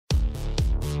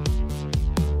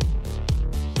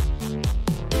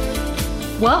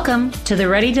Welcome to the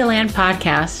Ready to Land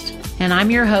podcast, and I'm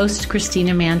your host,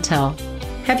 Christina Mantell.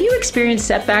 Have you experienced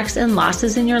setbacks and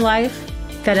losses in your life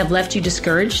that have left you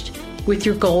discouraged, with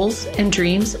your goals and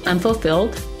dreams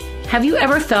unfulfilled? Have you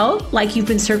ever felt like you've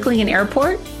been circling an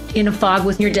airport in a fog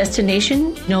with your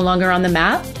destination no longer on the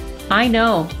map? I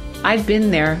know, I've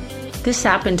been there. This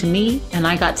happened to me and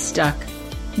I got stuck.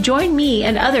 Join me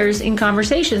and others in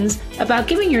conversations about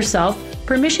giving yourself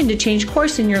permission to change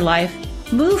course in your life,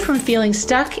 move from feeling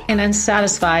stuck and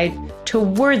unsatisfied to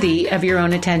worthy of your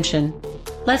own attention.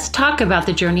 Let's talk about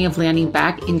the journey of landing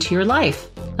back into your life,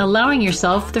 allowing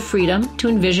yourself the freedom to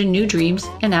envision new dreams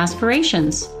and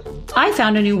aspirations. I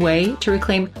found a new way to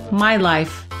reclaim my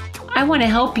life. I want to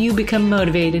help you become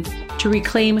motivated to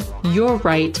reclaim your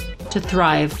right to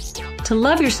thrive, to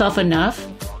love yourself enough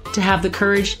to have the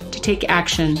courage to take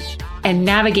action and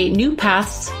navigate new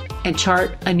paths and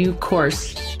chart a new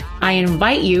course. I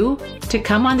invite you to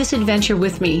come on this adventure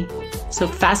with me. So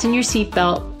fasten your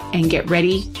seatbelt and get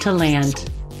ready to land.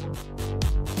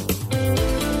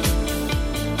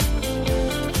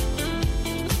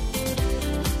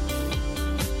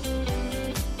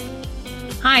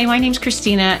 Hi, my name's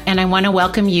Christina, and I want to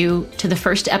welcome you to the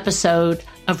first episode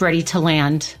of Ready to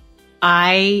Land.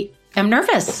 I am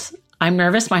nervous. I'm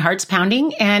nervous. My heart's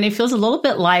pounding, and it feels a little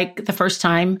bit like the first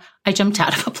time I jumped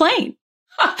out of a plane.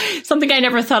 Something I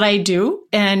never thought I'd do.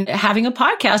 And having a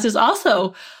podcast is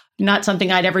also not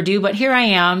something I'd ever do, but here I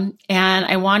am. And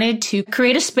I wanted to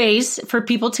create a space for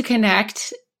people to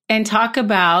connect and talk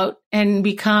about and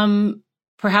become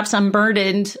perhaps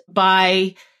unburdened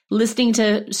by listening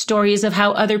to stories of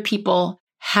how other people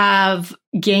have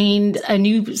gained a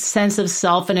new sense of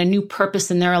self and a new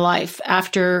purpose in their life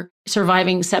after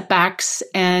surviving setbacks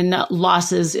and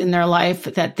losses in their life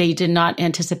that they did not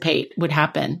anticipate would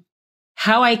happen.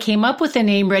 How I came up with the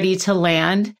name Ready to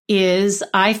Land is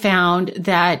I found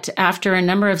that after a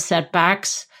number of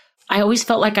setbacks, I always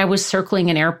felt like I was circling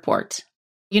an airport.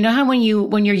 You know how when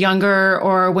you're younger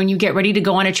or when you get ready to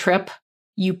go on a trip,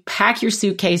 you pack your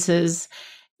suitcases,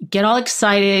 get all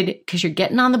excited because you're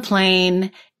getting on the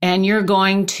plane and you're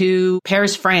going to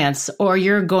Paris, France, or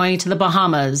you're going to the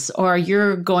Bahamas, or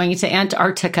you're going to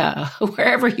Antarctica,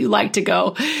 wherever you like to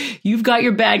go. You've got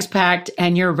your bags packed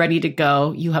and you're ready to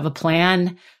go. You have a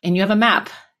plan and you have a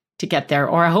map to get there,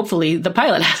 or hopefully the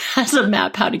pilot has a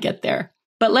map how to get there.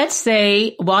 But let's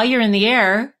say while you're in the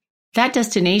air, that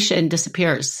destination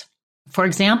disappears. For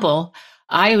example,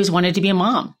 I always wanted to be a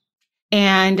mom.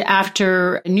 And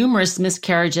after numerous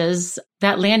miscarriages,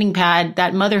 that landing pad,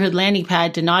 that motherhood landing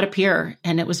pad did not appear.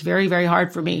 And it was very, very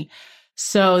hard for me.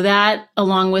 So that,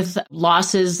 along with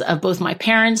losses of both my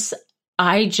parents,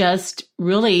 I just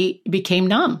really became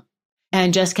numb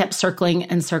and just kept circling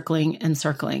and circling and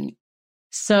circling.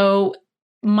 So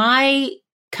my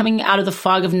coming out of the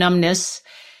fog of numbness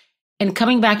and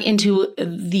coming back into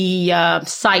the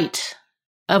sight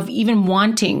of even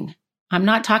wanting, I'm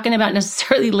not talking about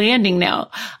necessarily landing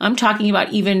now. I'm talking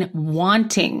about even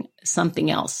wanting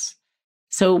something else.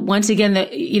 So once again,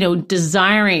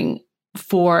 desiring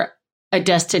for a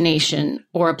destination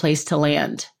or a place to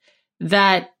land.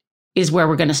 That is where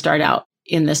we're going to start out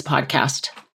in this podcast.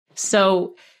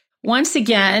 So once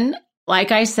again,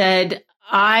 like I said,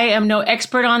 I am no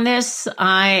expert on this.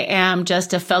 I am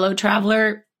just a fellow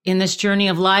traveler in this journey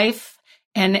of life.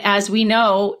 And as we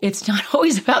know, it's not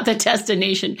always about the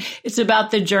destination. It's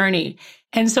about the journey.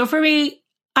 And so for me,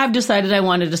 I've decided I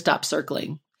wanted to stop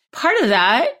circling. Part of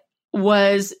that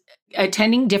was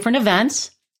attending different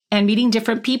events and meeting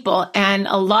different people. And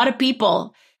a lot of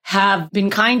people have been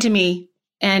kind to me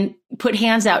and put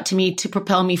hands out to me to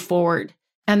propel me forward.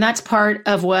 And that's part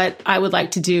of what I would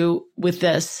like to do with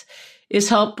this, is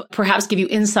help perhaps give you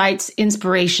insights,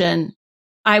 inspiration.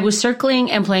 I was circling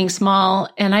and playing small,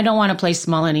 and I don't want to play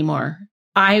small anymore.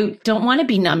 I don't want to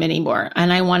be numb anymore,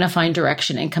 and I want to find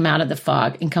direction and come out of the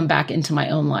fog and come back into my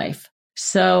own life.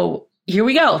 So here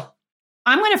we go.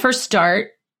 I'm going to first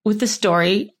start with the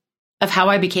story of how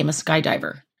I became a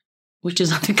skydiver, which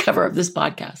is on the cover of this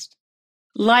podcast.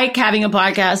 Like having a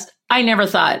podcast, I never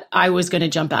thought I was going to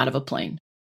jump out of a plane.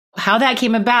 How that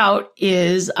came about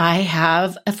is I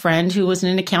have a friend who was in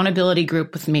an accountability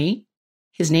group with me.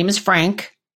 His name is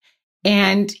Frank,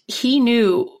 and he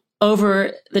knew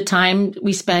over the time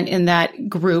we spent in that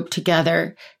group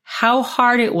together how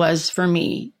hard it was for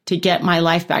me to get my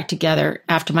life back together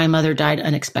after my mother died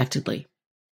unexpectedly.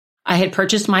 I had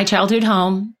purchased my childhood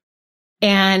home,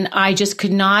 and I just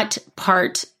could not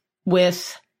part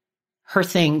with her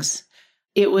things.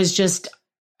 It was just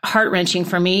heart-wrenching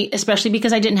for me, especially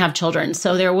because I didn't have children.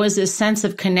 So there was this sense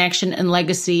of connection and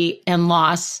legacy and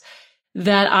loss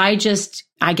that I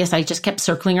guess I just kept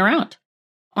circling around.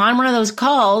 On one of those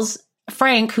calls,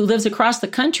 Frank, who lives across the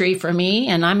country from me,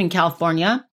 and I'm in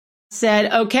California,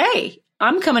 said, okay,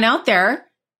 I'm coming out there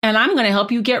and I'm going to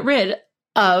help you get rid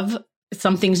of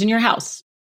some things in your house.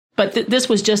 But this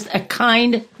was just a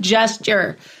kind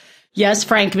gesture. Yes,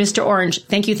 Frank, Mr. Orange.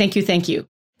 Thank you, thank you, thank you.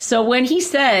 So when he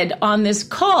said on this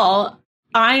call,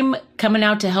 I'm coming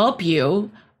out to help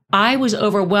you, I was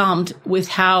overwhelmed with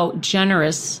how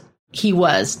generous he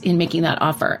was in making that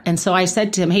offer. And so I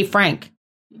said to him, hey, Frank,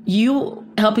 you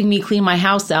helping me clean my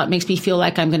house out makes me feel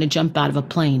like I'm going to jump out of a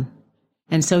plane.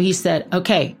 And so he said,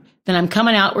 okay, then I'm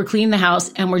coming out, we're cleaning the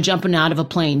house, and we're jumping out of a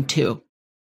plane too.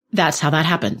 That's how that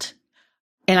happened.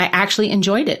 And I actually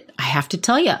enjoyed it. I have to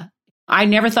tell you, I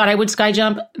never thought I would sky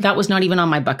jump. That was not even on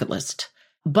my bucket list.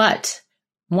 But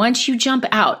once you jump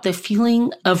out, the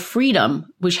feeling of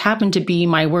freedom, which happened to be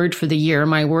my word for the year,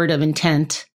 my word of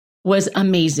intent, was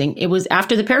amazing. It was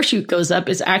after the parachute goes up,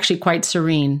 it's actually quite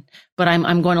serene, but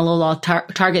I'm going a little off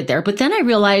target there. But then I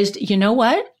realized, you know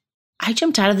what? I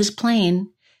jumped out of this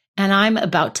plane and I'm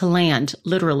about to land,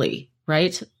 literally,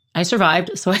 right? I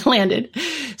survived, so I landed.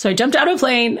 So I jumped out of a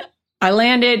plane, I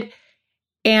landed,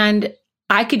 and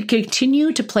I could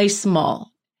continue to play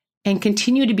small and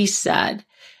continue to be sad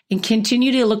and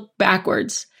continue to look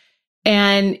backwards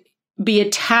and be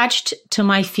attached to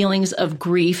my feelings of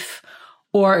grief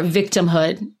or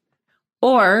victimhood,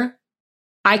 or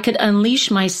I could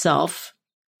unleash myself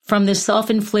from the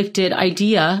self-inflicted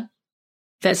idea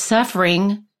that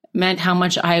suffering meant how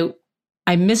much I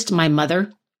missed my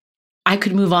mother. I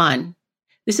could move on.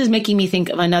 This is making me think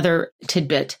of another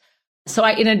tidbit. So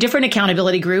in a different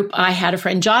accountability group, I had a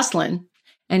friend, Jocelyn,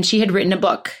 and she had written a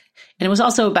book, and it was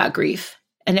also about grief,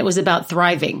 and it was about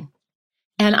thriving.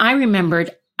 And I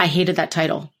remembered I hated that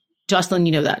title. Jocelyn,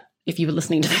 you know that if you were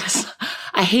listening to this.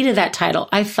 I hated that title.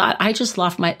 I thought I just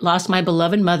lost my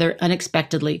beloved mother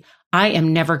unexpectedly. I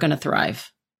am never going to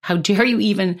thrive. How dare you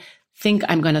even think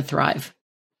I'm going to thrive?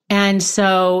 And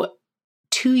so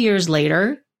 2 years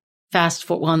later,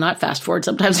 not fast forward,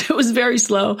 sometimes it was very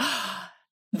slow.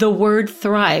 The word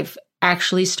thrive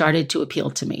actually started to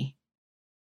appeal to me.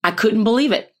 I couldn't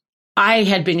believe it. I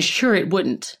had been sure it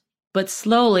wouldn't, but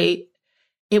slowly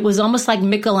it was almost like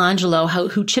Michelangelo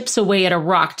who chips away at a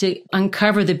rock to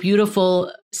uncover the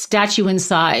beautiful statue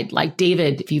inside, like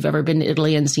David, if you've ever been to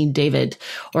Italy and seen David,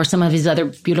 or some of his other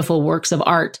beautiful works of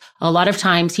art. A lot of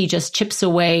times he just chips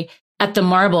away at the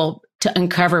marble to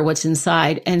uncover what's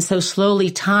inside. And so slowly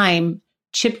time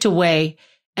chipped away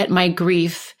at my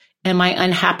grief and my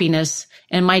unhappiness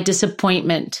and my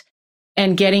disappointment,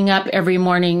 and getting up every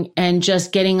morning and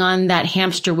just getting on that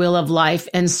hamster wheel of life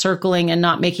and circling and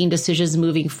not making decisions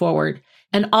moving forward.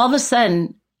 And all of a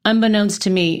sudden, unbeknownst to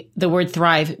me, the word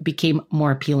thrive became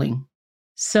more appealing.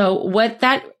 So what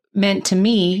that meant to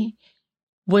me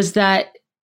was that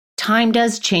time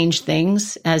does change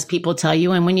things, as people tell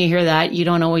you. And when you hear that, you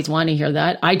don't always want to hear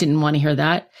that. I didn't want to hear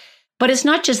that. But it's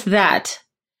not just that.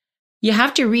 You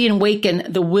have to reawaken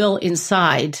the will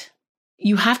inside.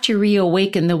 You have to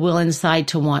reawaken the will inside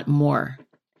to want more.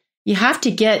 You have to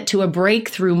get to a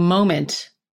breakthrough moment,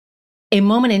 a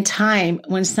moment in time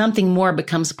when something more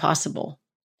becomes possible.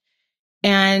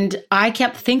 And I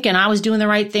kept thinking I was doing the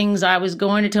right things. I was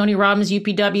going to Tony Robbins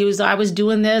UPWs. I was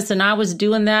doing this and I was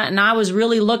doing that. And I was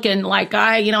really looking like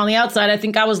on the outside, I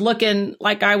think I was looking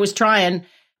like I was trying,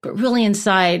 but really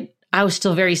inside, I was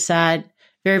still very sad,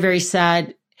 very, very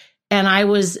sad. And I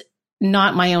was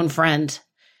not my own friend.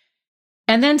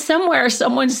 And then somewhere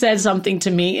someone said something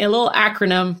to me, a little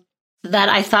acronym that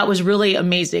I thought was really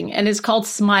amazing. And it's called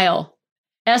SMILE,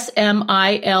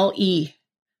 SMILE,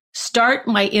 Start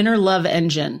My Inner Love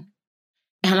Engine.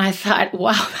 And I thought,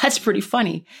 wow, that's pretty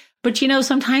funny. But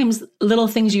sometimes little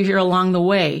things you hear along the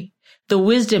way, the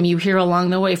wisdom you hear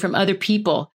along the way from other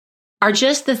people are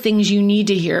just the things you need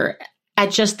to hear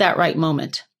at just that right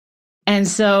moment. And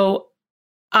so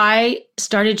I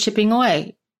started chipping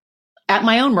away at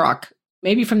my own rock.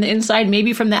 Maybe from the inside,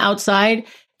 maybe from the outside.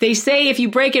 They say if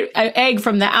you break an egg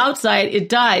from the outside, it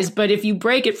dies. But if you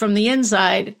break it from the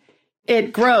inside,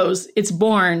 it grows, it's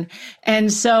born.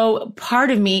 And so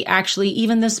part of me actually,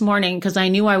 even this morning, because I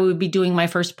knew I would be doing my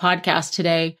first podcast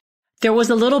today, there was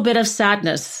a little bit of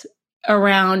sadness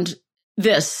around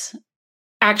this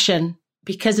action,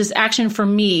 because this action for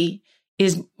me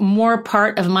is more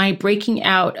part of my breaking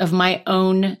out of my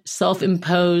own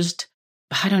self-imposed,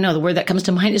 I don't know, the word that comes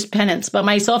to mind is penance, but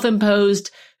my self-imposed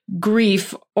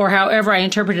grief, or however I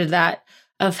interpreted that,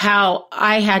 of how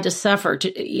I had to suffer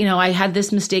I had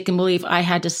this mistaken belief I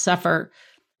had to suffer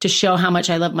to show how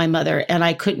much I love my mother, and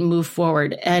I couldn't move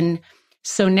forward. And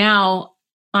so now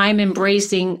I'm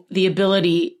embracing the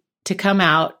ability to come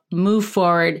out, move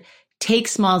forward, take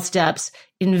small steps,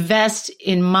 invest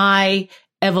in my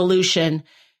evolution,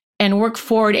 and work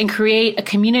forward and create a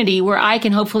community where I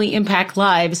can hopefully impact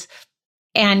lives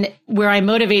and where I'm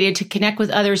motivated to connect with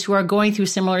others who are going through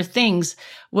similar things,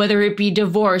 whether it be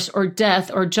divorce or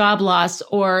death or job loss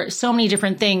or so many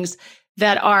different things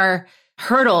that are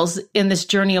hurdles in this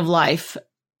journey of life.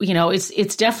 You know,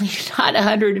 it's definitely not a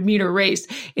 100-meter race.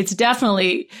 It's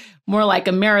definitely more like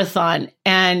a marathon.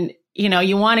 And, you know,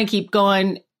 you want to keep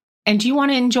going. And do you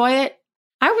want to enjoy it?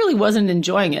 I really wasn't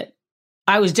enjoying it.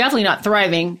 I was definitely not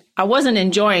thriving. I wasn't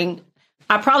enjoying.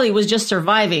 I probably was just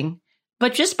surviving.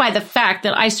 But just by the fact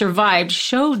that I survived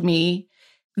showed me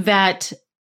that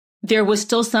there was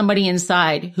still somebody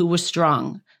inside who was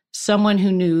strong, someone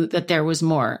who knew that there was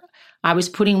more. I was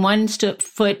putting one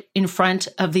foot in front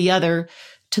of the other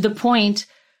to the point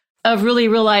of really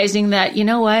realizing that, you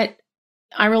know what,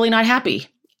 I'm really not happy,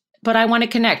 but I want to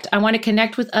connect. I want to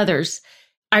connect with others.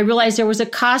 I realized there was a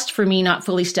cost for me not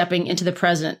fully stepping into the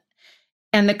present.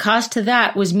 And the cost to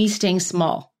that was me staying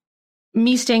small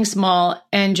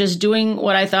and just doing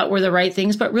what I thought were the right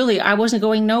things. But really, I wasn't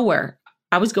going nowhere.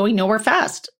 I was going nowhere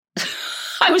fast.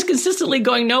 I was consistently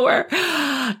going nowhere.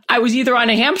 I was either on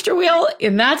a hamster wheel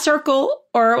in that circle,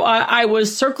 or I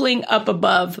was circling up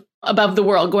above the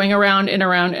world, going around and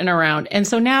around and around. And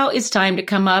so now it's time to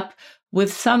come up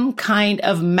with some kind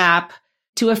of map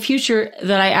to a future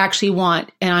that I actually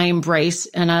want and I embrace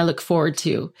and I look forward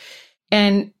to.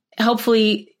 And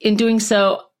hopefully in doing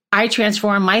so, I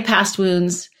transform my past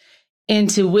wounds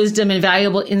into wisdom and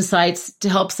valuable insights to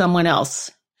help someone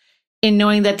else in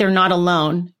knowing that they're not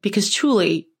alone. Because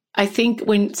truly, I think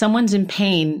when someone's in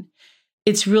pain,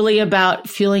 it's really about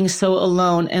feeling so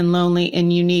alone and lonely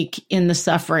and unique in the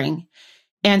suffering.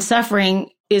 And suffering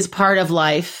is part of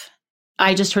life.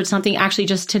 I just heard something actually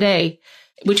just today,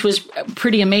 which was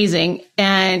pretty amazing.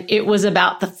 And it was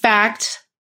about the fact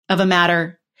of a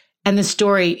matter and the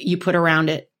story you put around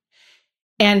it.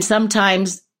 And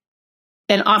sometimes,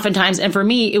 and oftentimes, and for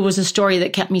me, it was a story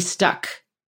that kept me stuck.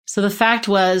 So the fact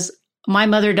was, my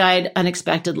mother died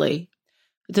unexpectedly.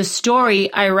 The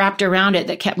story I wrapped around it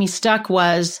that kept me stuck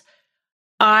was,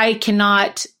 I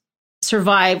cannot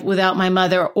survive without my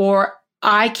mother, or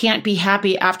I can't be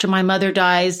happy after my mother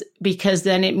dies because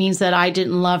then it means that I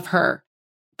didn't love her.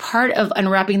 Part of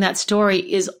unwrapping that story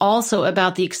is also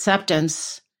about the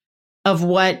acceptance of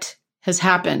what has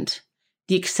happened,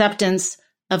 the acceptance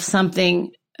of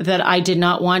something that I did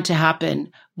not want to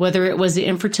happen, whether it was the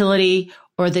infertility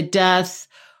or the death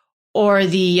or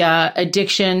the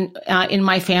addiction in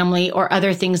my family or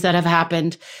other things that have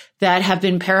happened that have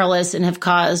been perilous and have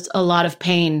caused a lot of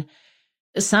pain.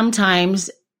 Sometimes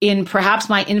in perhaps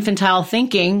my infantile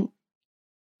thinking,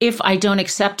 if I don't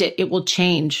accept it, it will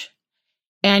change.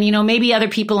 And, you know, maybe other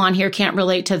people on here can't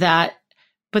relate to that,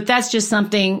 but that's just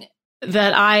something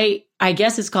that I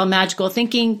guess it's called magical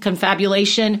thinking,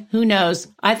 confabulation. Who knows?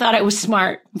 I thought I was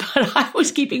smart, but I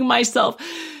was keeping myself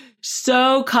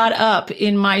so caught up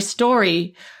in my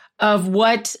story of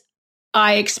what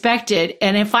I expected.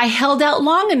 And if I held out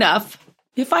long enough,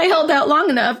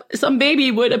 some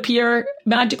baby would appear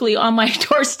magically on my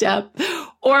doorstep,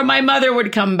 or my mother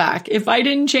would come back. If I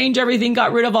didn't change everything,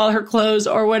 got rid of all her clothes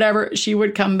or whatever, she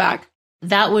would come back.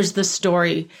 That was the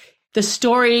story. The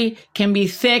story can be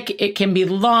thick, it can be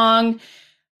long,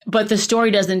 but the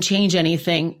story doesn't change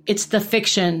anything. It's the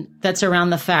fiction that's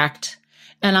around the fact,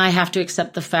 and I have to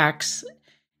accept the facts.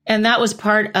 And that was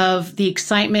part of the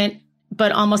excitement,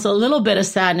 but almost a little bit of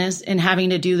sadness in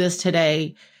having to do this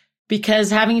today, because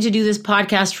having to do this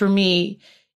podcast for me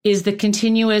is the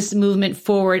continuous movement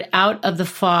forward out of the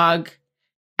fog,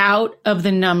 out of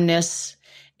the numbness,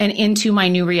 and into my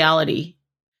new reality.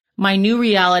 My new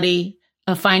reality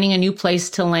of finding a new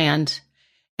place to land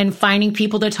and finding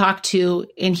people to talk to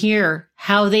and hear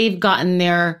how they've gotten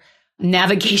their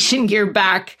navigation gear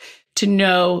back to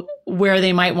know where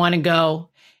they might want to go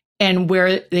and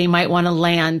where they might want to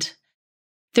land.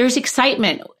 There's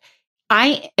excitement.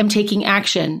 I am taking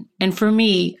action. And for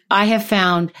me, I have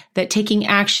found that taking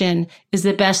action is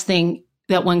the best thing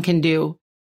that one can do.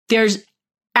 There's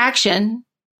action,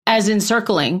 as in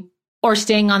circling or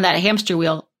staying on that hamster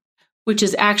wheel, which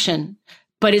is action,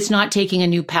 but it's not taking a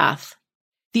new path.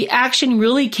 The action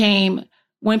really came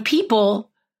when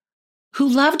people who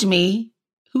loved me,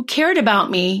 who cared about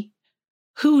me,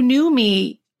 who knew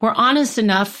me, were honest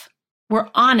enough, were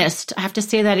honest. I have to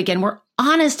say that again. Were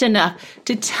honest enough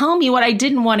to tell me what I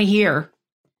didn't want to hear,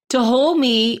 to hold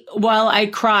me while I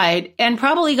cried, and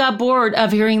probably got bored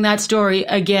of hearing that story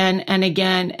again and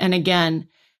again and again.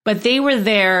 But they were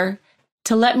there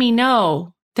to let me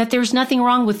know that there's nothing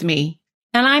wrong with me.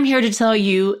 And I'm here to tell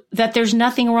you that there's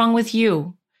nothing wrong with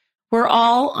you. We're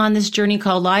all on this journey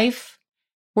called life.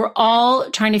 We're all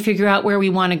trying to figure out where we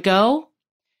want to go.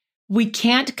 We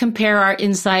can't compare our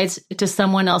insides to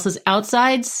someone else's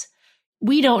outsides.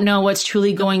 We don't know what's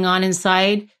truly going on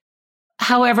inside.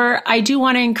 However, I do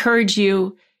want to encourage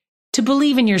you to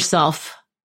believe in yourself.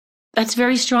 That's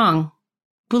very strong.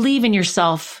 Believe in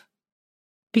yourself.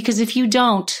 Because if you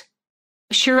don't,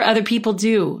 sure, other people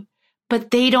do, but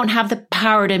they don't have the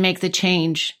power to make the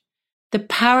change. The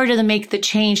power to make the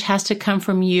change has to come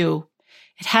from you.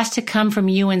 It has to come from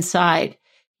you inside.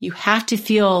 You have to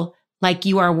feel like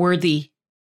you are worthy,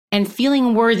 and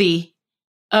feeling worthy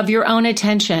of your own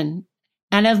attention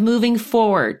and of moving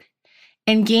forward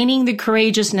and gaining the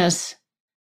courageousness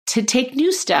to take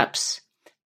new steps,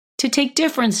 to take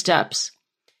different steps,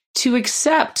 to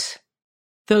accept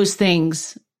those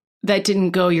things that didn't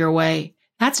go your way.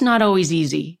 That's not always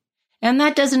easy. And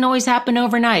that doesn't always happen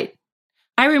overnight.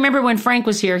 I remember when Frank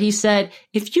was here, he said,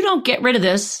 if you don't get rid of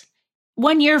this,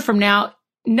 1 year from now,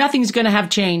 nothing's going to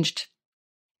have changed.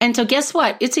 And so guess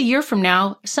what? It's a year from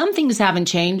now. Some things haven't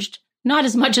changed. Not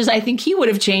as much as I think he would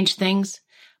have changed things,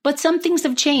 but some things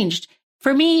have changed.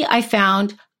 For me, I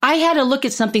found I had to look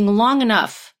at something long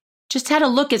enough, just had to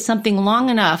look at something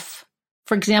long enough.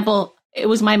 For example, it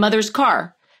was my mother's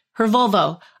car, her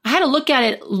Volvo. I had to look at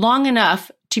it long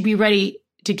enough to be ready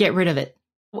to get rid of it.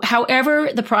 However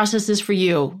the process is for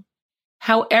you,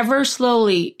 however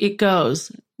slowly it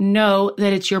goes, know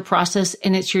that it's your process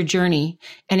and it's your journey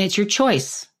and it's your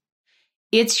choice.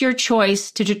 It's your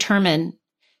choice to determine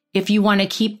if you want to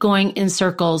keep going in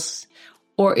circles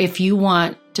or if you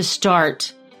want to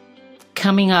start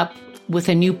coming up with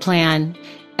a new plan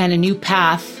and a new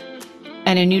path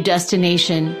and a new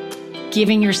destination,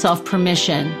 giving yourself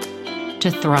permission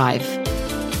to thrive.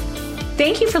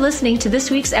 Thank you for listening to this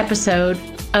week's episode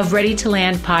of Ready to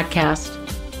Land podcast.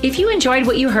 If you enjoyed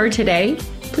what you heard today,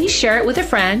 please share it with a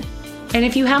friend. And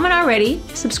if you haven't already,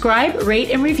 subscribe,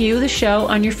 rate, and review the show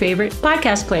on your favorite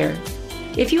podcast player.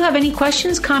 If you have any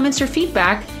questions, comments, or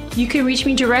feedback, you can reach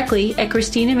me directly at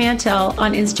Christina Mantell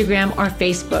on Instagram or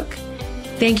Facebook.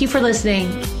 Thank you for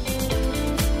listening.